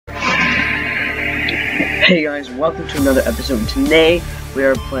Hey guys, welcome to another episode. Today we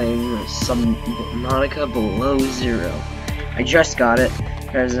are playing Subnautica Below Zero. I just got it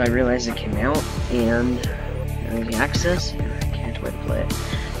because I realized it came out and early access. And I can't wait to play it.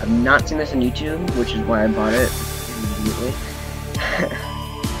 I've not seen this on YouTube, which is why I bought it immediately.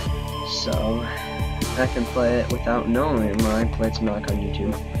 So I can play it without knowing when I played Subnautica on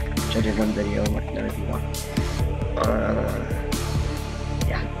YouTube, which I did one video like never do one.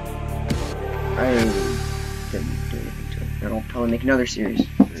 Yeah. I didn't do anything to it. And I'll probably make another series.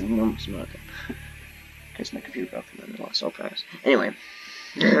 Normal Subnautica. Because my computer broke and then I lost all progress. Anyway.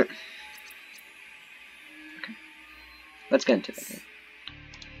 Okay. Let's get into the game.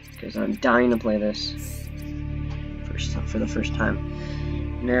 Because I'm dying to play this for the first time.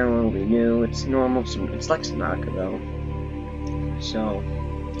 Now it'll be new. It's normal. It's like Subnautica though. So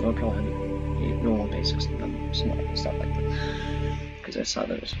it'll probably have normal basics Subnautica stuff like that. Because I saw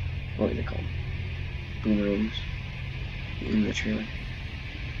those. What are they called? Boomerangs in the trailer.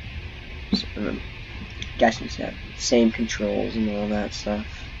 So, guessing it's got the same controls and all that stuff.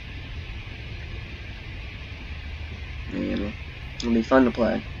 And it'll be fun to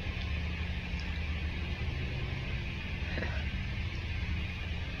play.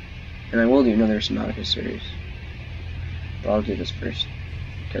 And I will do another Subnautica series. But I'll do this first.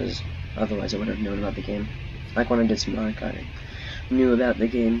 Because otherwise I would have known about the game. Like when I did Subnautica, I knew about the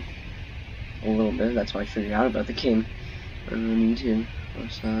game a little bit. That's how I figured out about the game on YouTube. I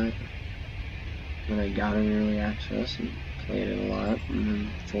saw it. Then I got it in early access and played it a lot. And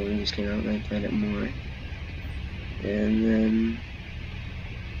then full release came out and I played it more. And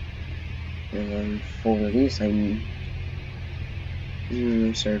then full release I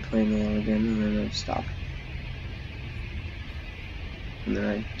started playing a lot again and then I stopped. And then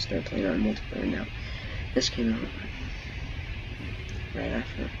I started playing on multiplayer now. This came out right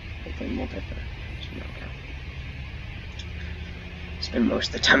after I played multiplayer. Okay. Spend most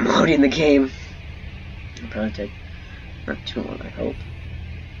of the time loading the game. It'll probably take not too long, I hope.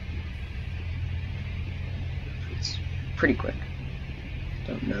 It's pretty quick.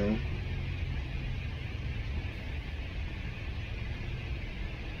 Don't know.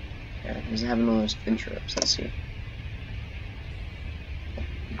 Yeah, it's having all those interrupts. Let's see.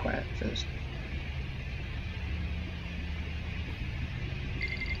 Be quiet for this.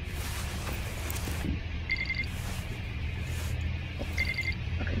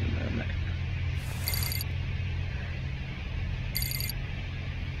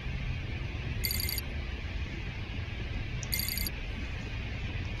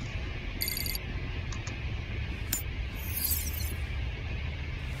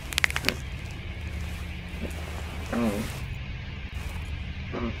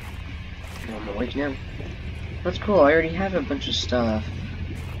 I'm awake now. That's cool, I already have a bunch of stuff.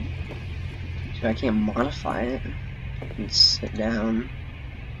 So I can't modify it. I can sit down.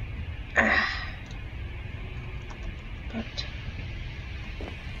 But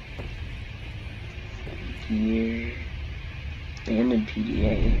here, abandoned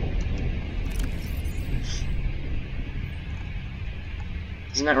PDA.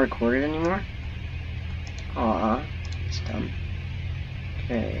 Isn't that recorded anymore? Aw, it's dumb.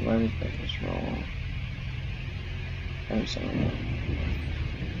 Okay, let me play this roll. I'm sorry.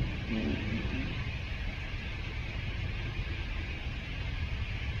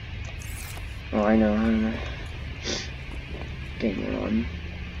 Oh, I know, I'm getting on.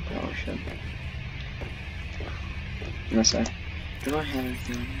 Oh, shit. Unless do I have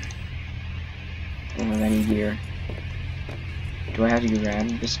anything? I don't have any gear. Do I have to grab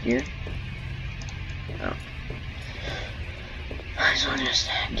this gear? No. So I'll just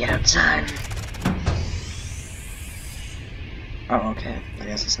get outside. Oh, okay. I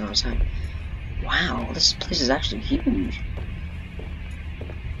guess it's not outside. Wow, this place is actually huge.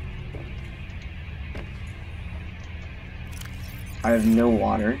 I have no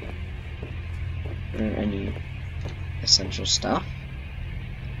water or any essential stuff.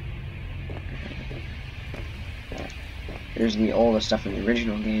 Here's the oldest stuff in the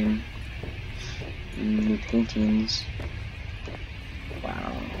original game. New paintings.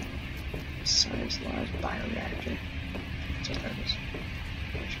 Wow. Science Labs bioreactor. That's what that is.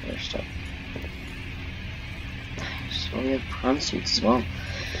 Much other stuff. Nice. Oh, we have prawn suits as well.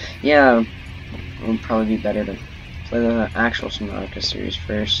 Yeah, it would probably be better to play the actual Subnautica series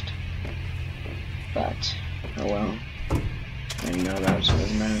first. But, oh well. I didn't know about it, so it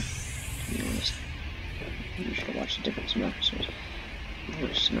doesn't matter. To be honest. You should have watched a different Subnautica series. Oh,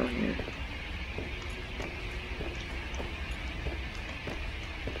 there's snow here.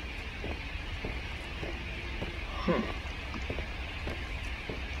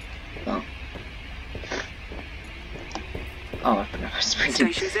 Well, Oh, I forgot I was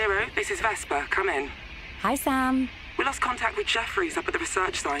sprinting. Station 0, this is Vesper. Come in. Hi, Sam. We lost contact with Jeffries up at the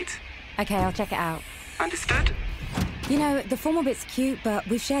research site. Okay, I'll check it out. Understood? You know, the formal bit's cute, but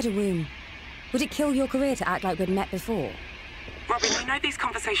we've shared a room. Would it kill your career to act like we'd met before? Robin, you know these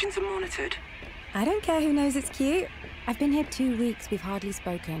conversations are monitored. I don't care who knows it's cute. I've been here 2 weeks, we've hardly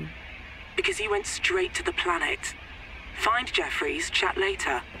spoken. Because you went straight to the planet. Find Jeffries, chat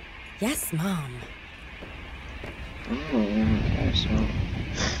later. Yes, Mom. Oh, okay, so...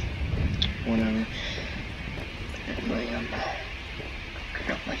 whatever. Anyway, I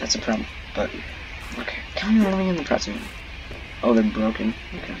don't like that's a problem, but... okay, come on, running in the present. Oh, they're broken.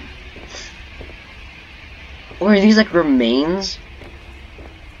 Okay. Or are these like remains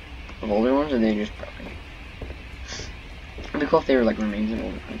of older ones, or are they just broken? It'd be cool if they were like remains of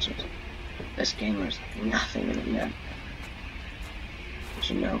older consoles. This game was nothing in that. You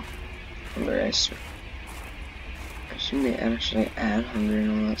should know. Hunger, I assume they actually add hunger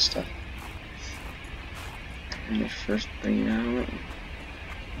and all that stuff when they first bring it out.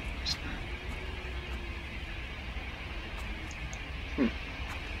 It's not.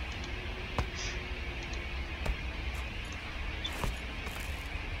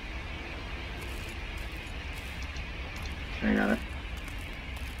 I got it.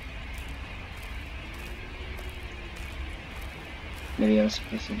 Maybe I was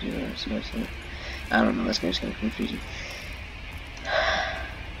supposed to do that. I don't know, this game's kind of confusing.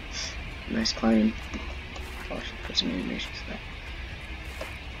 Nice climbing. Oh, I should put some animations there.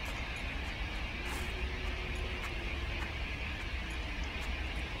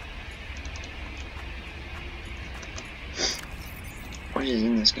 What is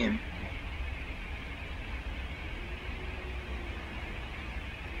in this game?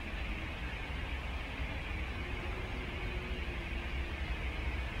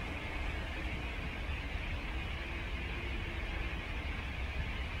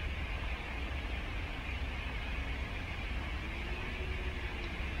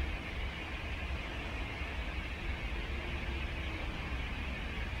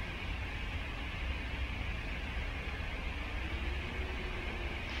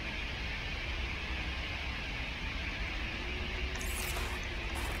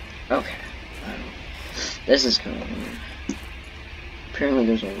 Okay. This is kind of weird. Apparently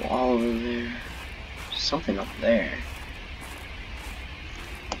there's a wall over there. Something up there.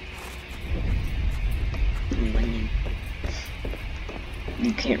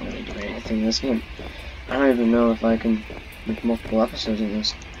 You can't really do anything in this game. I don't even know if I can make multiple episodes in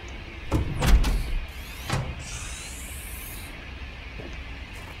this.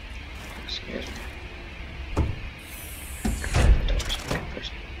 Excuse me.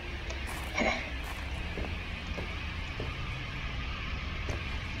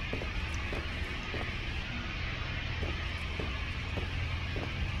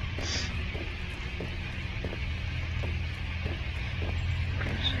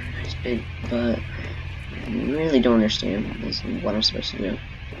 Big, but I really don't understand what I'm supposed to do.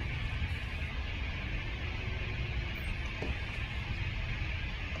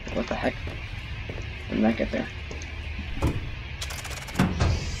 What the heck? How did that get there?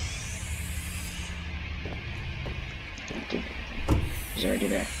 He's already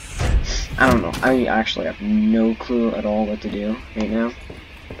there. I don't know. I actually have no clue at all what to do right now.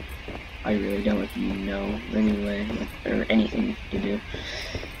 I really don't know anyway, or anything to do.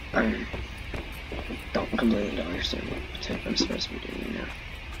 Completely don't understand what I'm supposed to be doing now.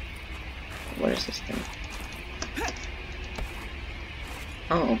 What is this thing?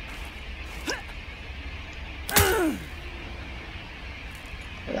 Oh.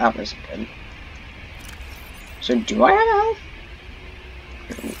 Well, that was good. So do I have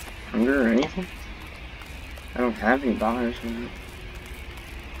health? Hunger or anything? I don't have any bars. I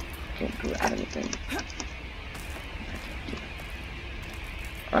can't grab anything.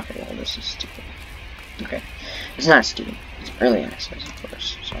 Okay, well this is stupid. Okay, it's not stupid. It's early access, of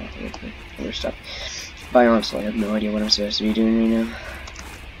course, so I'll have to look at other stuff. But honestly, I have no idea what I'm supposed to be doing right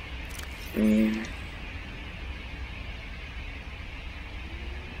now.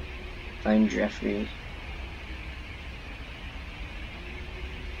 Find Jeffrey.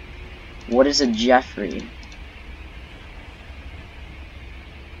 What is a Jeffrey?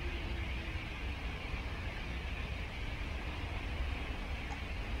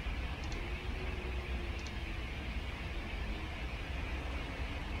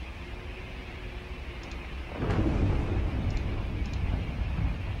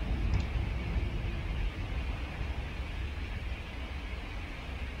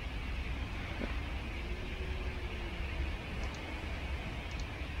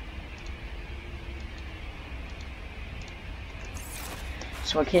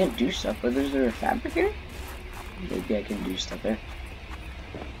 So I can't do stuff, but is there a fabricator? Maybe I can do stuff there.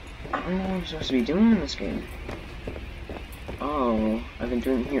 I don't know what I'm supposed to be doing in this game. Oh, I've been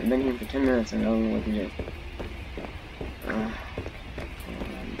here for 10 minutes and I don't know what to do. I'm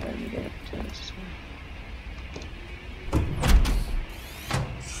trying to get 10 minutes as well.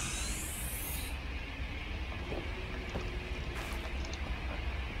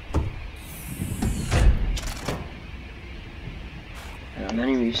 I got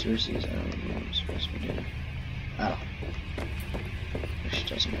many resources. I don't know what I'm supposed to be doing. Oh. Which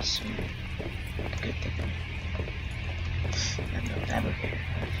doesn't seem like a good thing. I have no fabricator.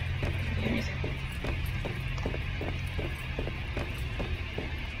 Anything.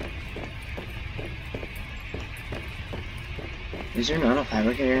 Is there not a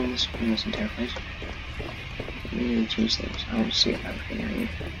fabricator in this entire place? I need to change things. I don't see a fabricator here.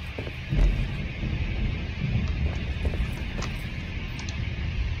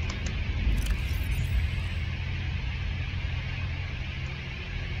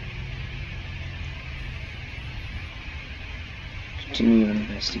 Continue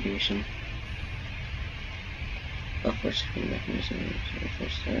investigation. Upwards screen mechanism.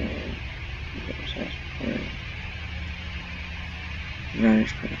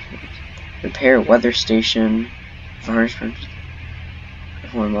 Varnish protections. Repair weather station. Varnish protections.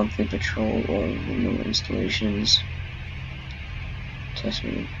 Perform monthly patrol or window installations. Test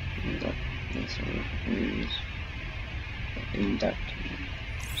me. Induct.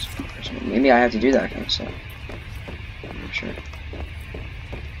 Maybe I have to do that kind of stuff. I'm not sure.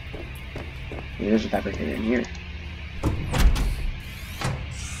 Maybe there's a fabricator in here.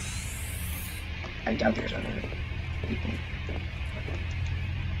 I doubt there's other people.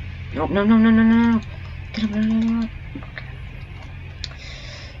 Nope, no. Get up, no.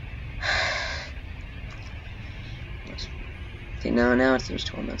 Okay. Okay, now it's there's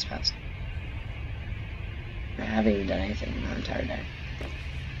 12 minutes past. I haven't even done anything the entire day.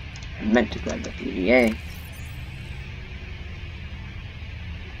 I meant to grab the PDA.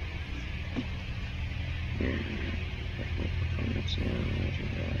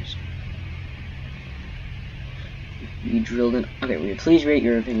 We drilled an please rate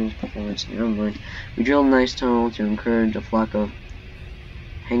your opinion's performance in your own words. We drilled a nice tunnel to encourage a flock of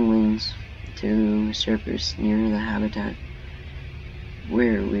penguins to surface near the habitat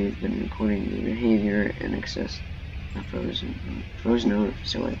where we've been recording the behavior in excess of frozen over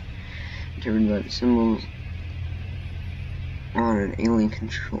facility. Determined by the symbols on an alien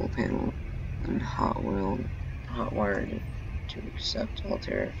control panel and hot wired to accept all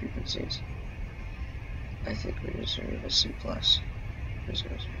terror frequencies. I think we deserve a C+.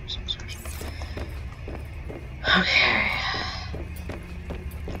 Okay.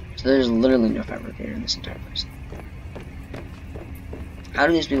 So there's literally no fabricator in this entire place. How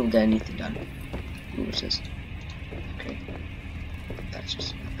do these people get anything done? Who was this? Okay. That's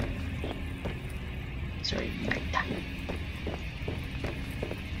just... Sorry, nighttime.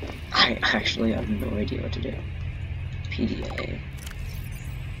 I actually have no idea what to do. PDA.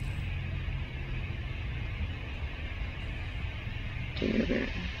 Okay.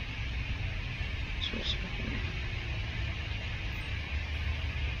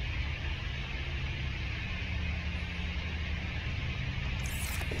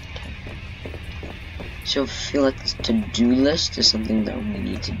 So I feel like this to-do list is something that we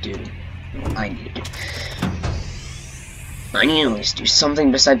need to do. Well, I need to do. I need to at least do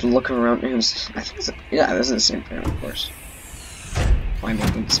something besides look around. I think it's yeah, this is the same planet, of course. Why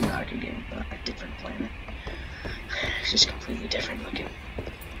making this Subnautica game but a different planet? It's just completely different looking.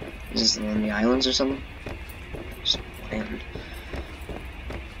 Is this on the islands or something? Just land.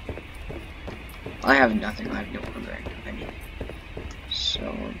 I have nothing. I have no hunger. I mean, so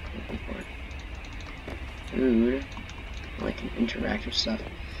I'm looking for food, like interactive stuff.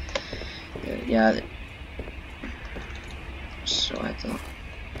 Yeah. So I thought.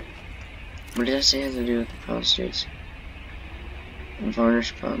 What did I say I had to do with the pond streets?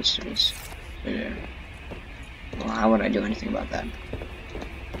 Varnish pond streets. Yeah. Well, how would I do anything about that?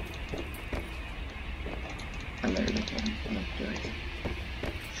 I literally can't do anything.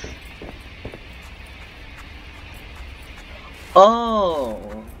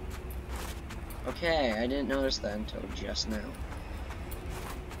 Oh! Okay, I didn't notice that until just now.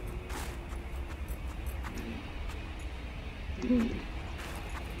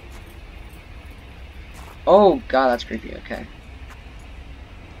 Oh god, that's creepy, okay.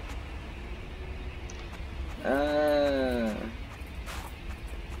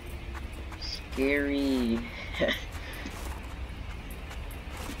 Scary.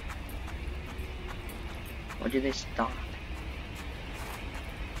 Why do they stop?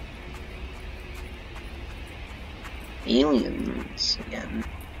 aliens again.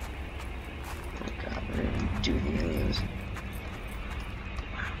 Oh god, we're gonna do the aliens.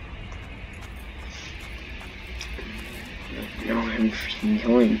 No, I'm freaking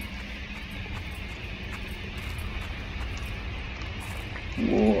going.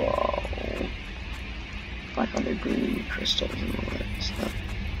 Whoa. 500 green crystals and all that stuff.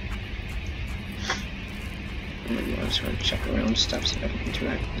 And then I'm just going to check around stuff, see if I can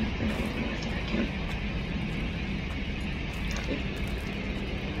interact with anything. I think I can.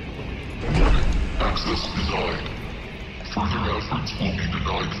 Access denied. Further efforts will be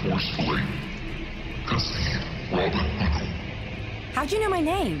denied forcefully. Concede, Robin Hoodoo. How'd you know my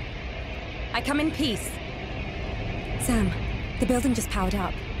name? I come in peace. Sam, the building just powered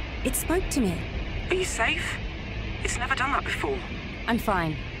up. It spoke to me. Are you safe? It's never done that before. I'm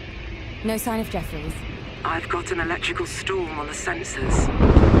fine. No sign of Jeffries. I've got an electrical storm on the sensors.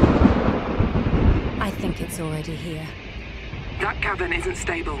 I think it's already here. That cabin isn't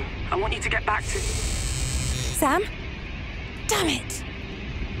stable. I want you to get back to... Sam? Damn it!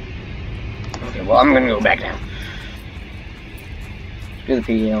 Okay, well, I'm gonna go back now. Do the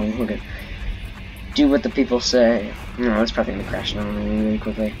PDL, we're good. Do what the people say. No, it's probably gonna crash down really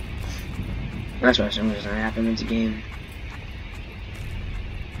quickly. That's what I assume is gonna happen. It's a game.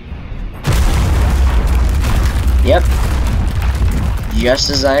 Yep. Just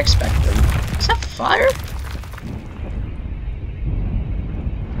as I expected. Is that fire?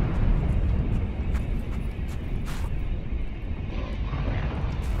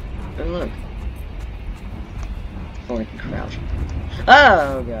 Oh, look. Oh, I can crouch.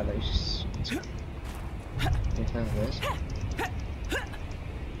 Oh, god, there's just... What time is this?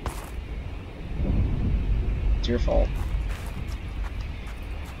 It's your fault.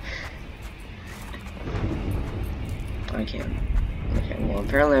 I can. Okay, well,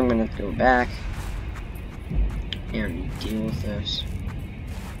 apparently I'm gonna go back and deal with this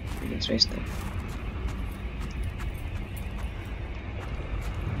freaking space thing.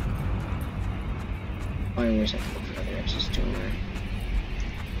 I always have to look for other exits to anywhere.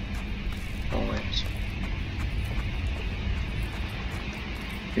 Always.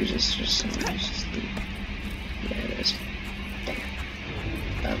 Here's just some just the... Yeah, it is.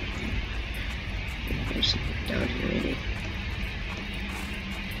 Damn. There's something down here, maybe.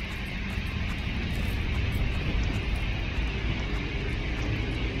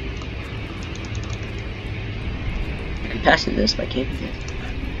 I can pass through this by camping it.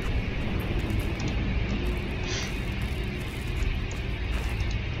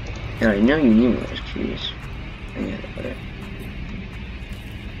 And I know you knew I was curious. I had to put it.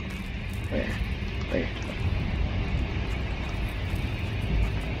 Where? Where?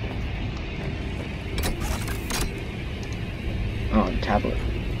 Oh, the tablet.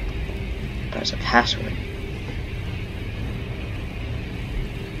 That's a password.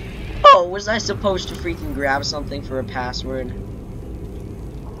 Oh, was I supposed to freaking grab something for a password?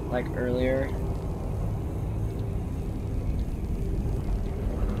 Like earlier?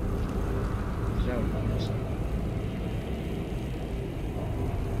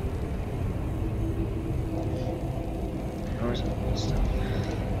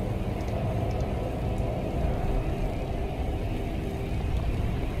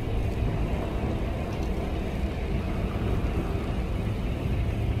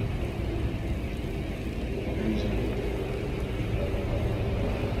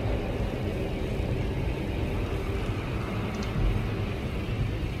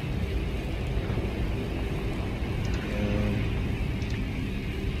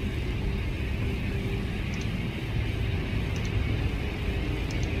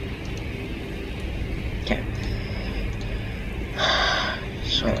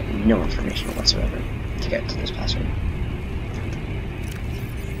 So I have no information whatsoever to get to this password.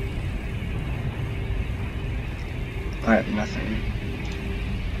 I have nothing.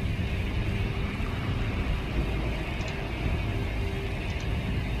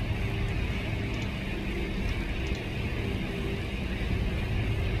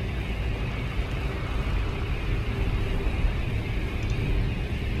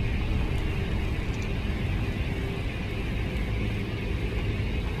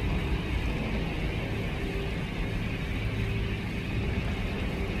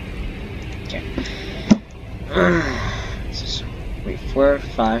 This is, wait, 4,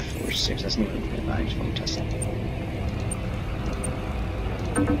 5, 4, 6. That's not even I just want to test it.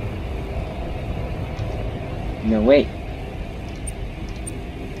 No, wait.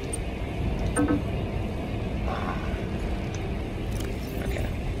 Okay.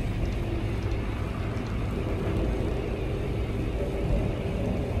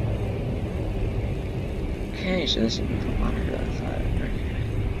 Okay. Okay, so this is a lot of fire.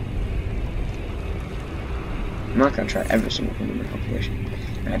 I'm not gonna try every single thing in the compilation.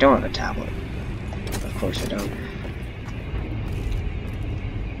 And I don't have a tablet. Of course I don't.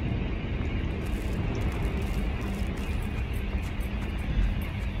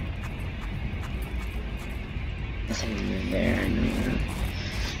 Nothing in there, I know that.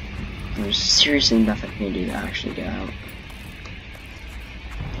 There's seriously nothing I can do to actually get out.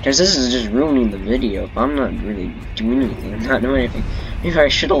 Because this is just ruining the video. If I'm not really doing anything, I'm not doing anything. Maybe I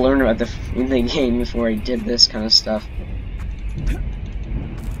should have learned about the game before I did this kind of stuff. I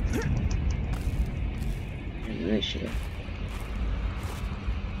really should have.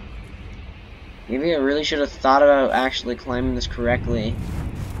 Maybe I really should have thought about actually climbing this correctly.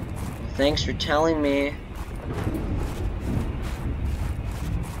 Well, thanks for telling me.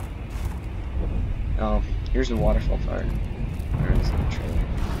 Oh, here's the waterfall part. Alright, it's not true.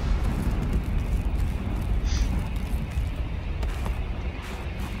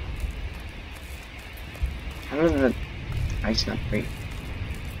 How did the ice not break?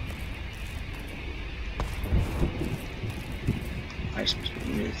 Ice must be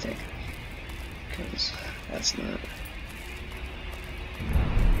really thick. Because that's not.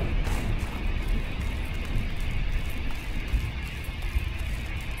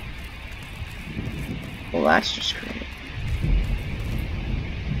 Well, that's just great.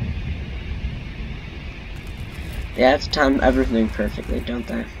 Yeah, it's time everything perfectly, don't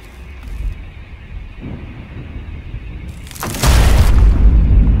they?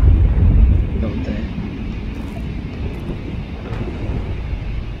 Don't they?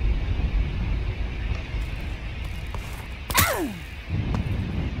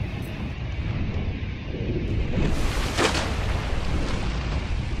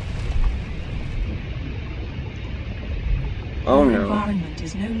 Oh no. Your environment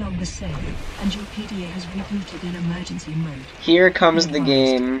is no longer safe, and your PDA has rebooted in emergency mode. Here comes the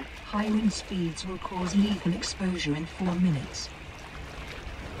game. High wind speeds will cause lethal exposure in 4 minutes.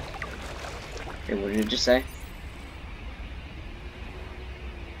 Okay, what did it just say?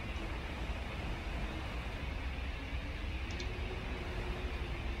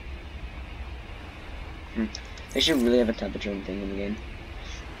 They should really have a temperature thing in the game.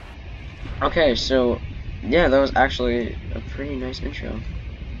 Okay, so yeah, that was actually a pretty nice intro.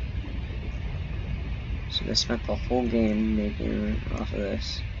 So they spent the whole game making off of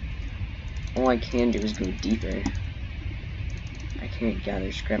this. All I can do is go deeper. I can't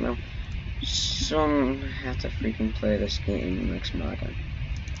gather scrap metal. So I'm gonna have to freaking play this game next Maga.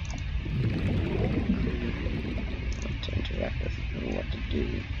 What to interact with and what to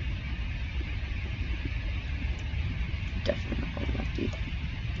do. Definitely not going that deep.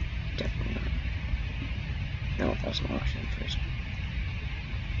 Definitely not. No, that was an option first.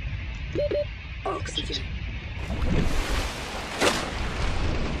 Oxygen.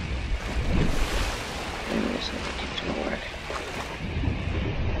 Anyways, I think it's gonna work.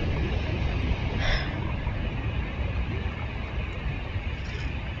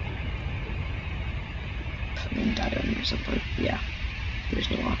 I'm gonna die on here at some point. Yeah. There's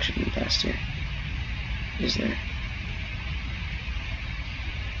no oxygen past here. Is there?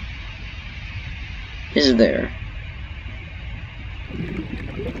 Is there?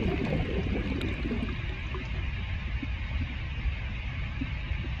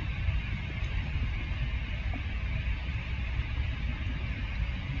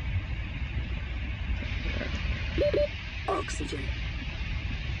 Oxygen.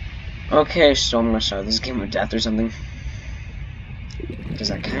 Okay, so I'm gonna start this game with death or something. Because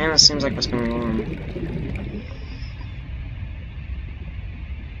that kinda seems like what's going on.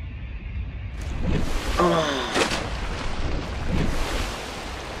 Oh.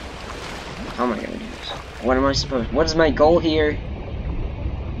 How am I gonna do this? What am I supposed? What is my goal here?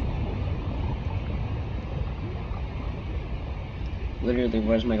 Literally,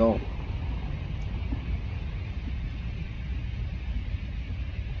 what is my goal?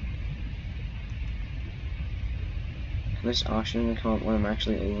 This auction will come up when I'm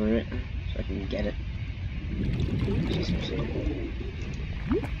actually over it, so I can get it.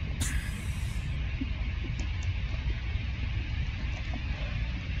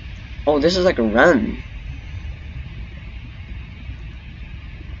 Oh, this is like a run.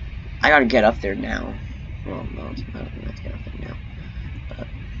 I gotta get up there now. Well, no, I don't have to get up there now. But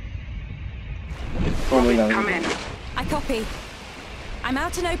Come in. I copy. I'm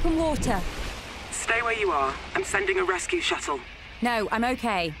out in open water. Stay where you are. I'm sending a rescue shuttle. No, I'm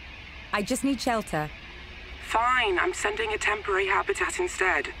okay. I just need shelter. Fine, I'm sending a temporary habitat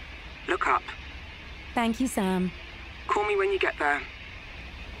instead. Look up. Thank you, Sam. Call me when you get there.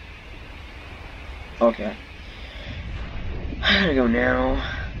 Okay. I gotta go now.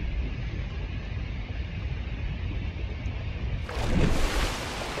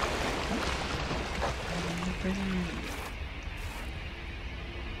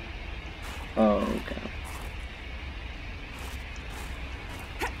 Oh, okay.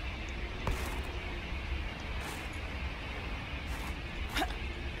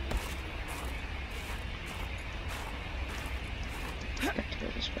 I have to go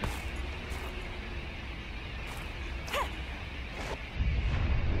this way.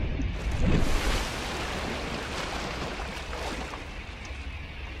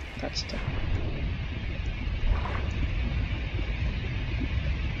 That's done.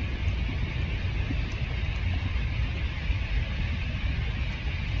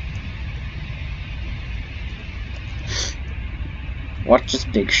 Watch this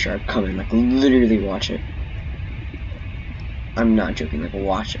big shark coming, like literally watch it. I'm not joking, like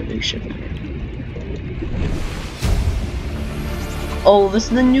watch a big ship coming. Oh, this is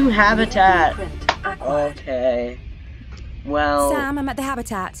the new habitat! Okay. Well... Sam, I'm at the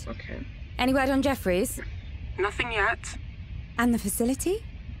habitat. Okay. Any word on Jeffries? Nothing yet. And the facility?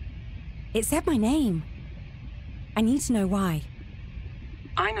 It said my name. I need to know why.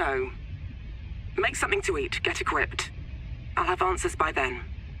 I know. Make something to eat. Get equipped. I'll have answers by then.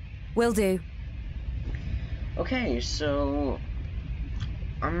 Will do. Okay, so...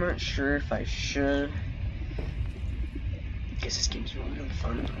 I'm not sure if I should... I guess this game's really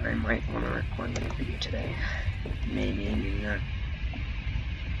fun, but I might want to record the video today. Maybe, maybe not.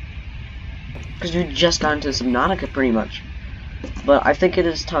 Because we just got into Subnautica pretty much. But I think it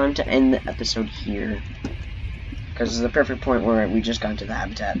is time to end the episode here. Because it's the perfect point where we just got into the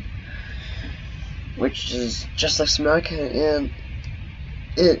habitat. Which is just like Subnautica, and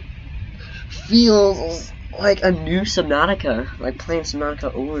it feels like a new Subnautica. Like playing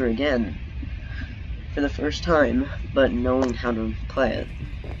Subnautica over again. For the first time, but knowing how to play it.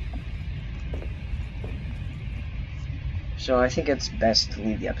 So I think it's best to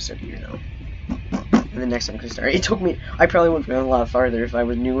leave the episode here though. And the next time I can start. It took me, I probably would have gone a lot farther if I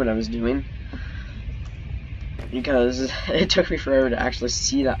knew what I was doing. Because it took me forever to actually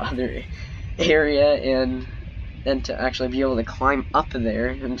see that other area and then to actually be able to climb up there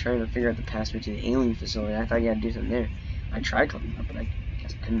and trying to figure out the password to the alien facility. I thought you had to do something there. I tried climbing up, but I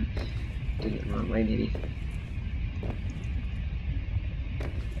guess I couldn't. Did it the wrong way, maybe.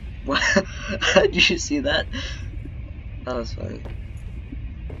 What? Did you see that? That was funny.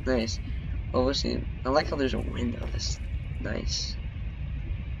 Nice. Well, we'll see. I like how there's a window. That's nice.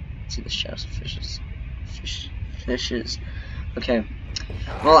 See the shells of fishes. Fishes. Okay.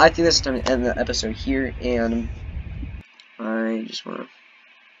 Well, I think this is time to end the episode here, and I just want to,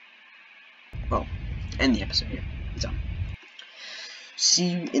 well, end the episode here. So, see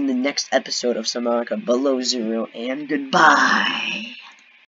you in the next episode of Subnautica Below Zero, and goodbye!